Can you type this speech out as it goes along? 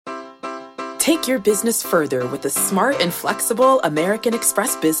Take your business further with the smart and flexible American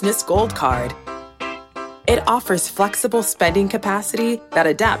Express Business Gold Card. It offers flexible spending capacity that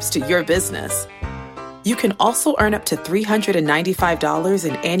adapts to your business. You can also earn up to $395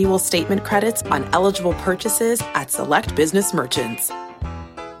 in annual statement credits on eligible purchases at select business merchants.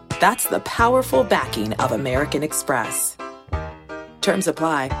 That's the powerful backing of American Express. Terms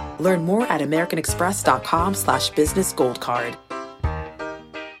apply. Learn more at americanexpress.com/business gold card.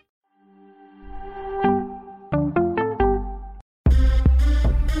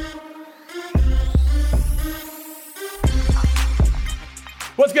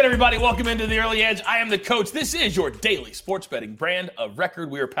 What's good, everybody? Welcome into the Early Edge. I am the coach. This is your daily sports betting brand of record.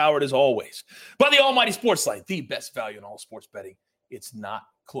 We are powered, as always, by the almighty Sports Line, the best value in all sports betting. It's not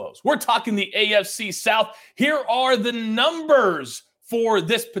close. We're talking the AFC South. Here are the numbers for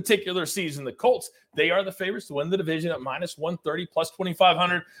this particular season. The Colts, they are the favorites to win the division at -130, plus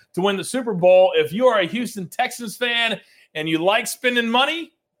 2,500 to win the Super Bowl. If you are a Houston Texans fan and you like spending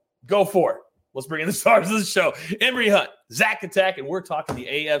money, go for it. Let's bring in the stars of the show. Emery Hunt, Zach Attack, and we're talking the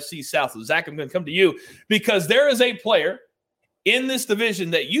AFC South. So Zach, I'm going to come to you because there is a player in this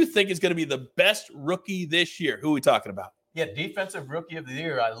division that you think is going to be the best rookie this year. Who are we talking about? Yeah, defensive rookie of the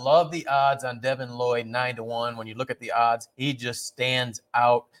year. I love the odds on Devin Lloyd, 9-1. When you look at the odds, he just stands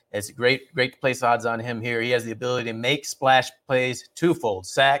out. It's great to place odds on him here. He has the ability to make splash plays twofold,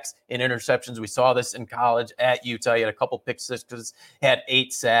 sacks and interceptions. We saw this in college at Utah. He had a couple pick sixes, had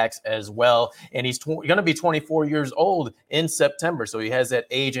 8 sacks as well. And he's going to be 24 years old in September, so he has that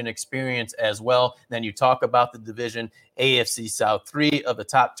age and experience as well. Then you talk about the division, AFC South, 3 of the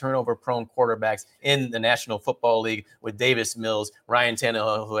top turnover-prone quarterbacks in the National Football League with Davis Mills, Ryan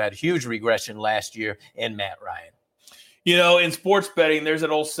Tannehill, who had huge regression last year, and Matt Ryan. You know, in sports betting, there's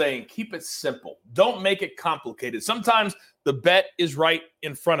an old saying, keep it simple. Don't make it complicated. Sometimes the bet is right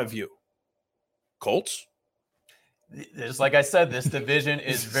in front of you. Colts? Just like I said, this division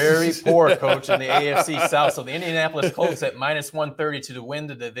is very poor, Coach, in the AFC South. So the Indianapolis Colts at -130 to win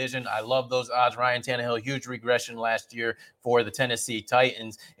the division. I love those odds. Ryan Tannehill, huge regression last year for the Tennessee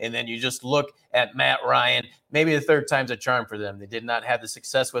Titans. And then you just look at Matt Ryan. Maybe the third time's a charm for them. They did not have the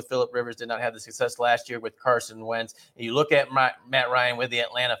success with Phillip Rivers, did not have the success last year with Carson Wentz. And you look at Matt Ryan with the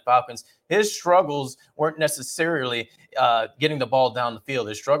Atlanta Falcons, his struggles weren't necessarily getting the ball down the field.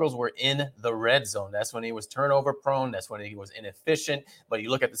 His struggles were in the red zone. That's when he was turnover prone. That's when he was inefficient. But you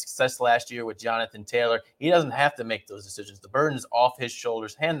look at the success last year with Jonathan Taylor, he doesn't have to make those decisions. The burden's off his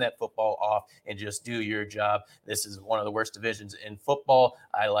shoulders. Hand that football off and just do your job. This is one of the worst divisions in football.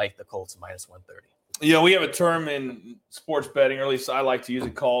 I like the Colts -130. You know, we have a term in sports betting, or at least I like to use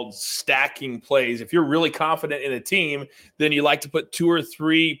it, called stacking plays. If you're really confident in a team, then you like to put 2 or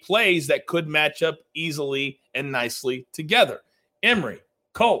 3 plays that could match up easily and nicely together. Emery,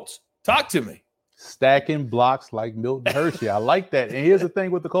 Colts, talk to me. Stacking blocks like Milton Hershey. I like that. And here's the thing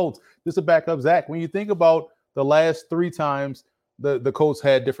with the Colts. Just to back up Zach, when you think about the last 3 times the Colts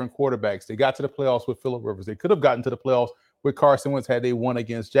had different quarterbacks, they got to the playoffs with Phillip Rivers. They could have gotten to the playoffs with Carson Wentz had they won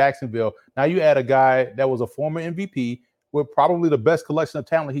against Jacksonville. Now you add a guy that was a former MVP with probably the best collection of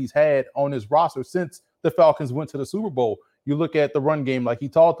talent he's had on his roster since the Falcons went to the Super Bowl. You look at the run game like he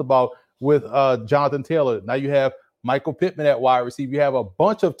talked about with Jonathan Taylor. Now you have Michael Pittman at wide receiver. You have a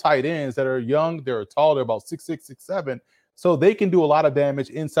bunch of tight ends that are young. They're tall. They're about 6'6", 6'7". So they can do a lot of damage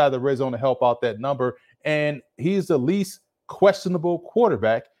inside the red zone to help out that number. And he's the least questionable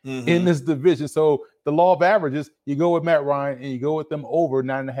quarterback in this division. So the law of averages, you go with Matt Ryan and you go with them over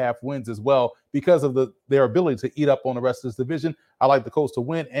 9.5 wins as well because of their ability to eat up on the rest of this division. I like the Colts to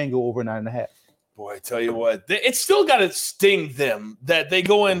win and go over 9.5. Boy, I tell you what, it's still got to sting them that they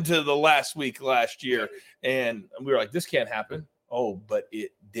go into the last week last year and we were like, this can't happen. Oh, but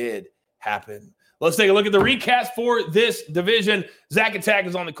it did happen. Let's take a look at the recast for this division. Zach Attack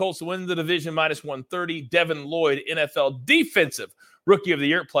is on the Colts to win the division, -130. Devin Lloyd, NFL Defensive Rookie of the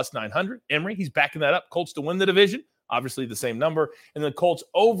Year, +900. Emery, he's backing that up. Colts to win the division, obviously the same number. And the Colts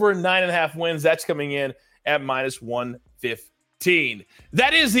over 9.5 wins. That's coming in at -115.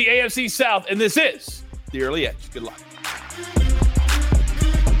 That is the AFC South, and this is the Early Edge. Good luck.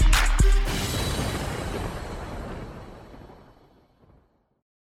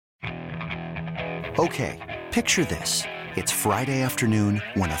 Okay, picture this. It's Friday afternoon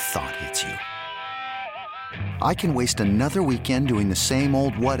when a thought hits you. I can waste another weekend doing the same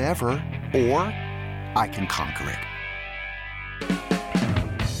old whatever, or I can conquer it.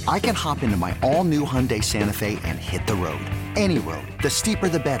 I can hop into my all-new Hyundai Santa Fe and hit the road. Any road. The steeper,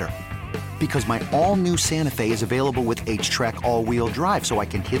 the better. Because my all-new Santa Fe is available with H-Track all-wheel drive, so I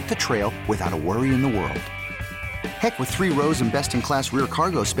can hit the trail without a worry in the world. Heck, with 3 rows and best-in-class rear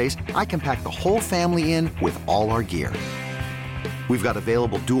cargo space, I can pack the whole family in with all our gear. We've got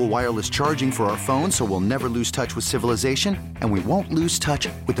available dual wireless charging for our phones, so we'll never lose touch with civilization, and we won't lose touch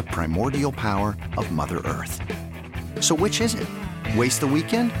with the primordial power of Mother Earth. So which is it? Waste the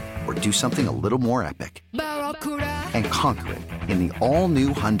weekend or do something a little more epic? And conquer it in the all-new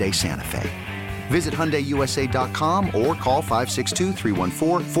Hyundai Santa Fe. Visit HyundaiUSA.com or call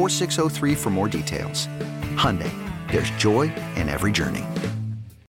 562-314-4603 for more details. Hyundai, there's joy in every journey.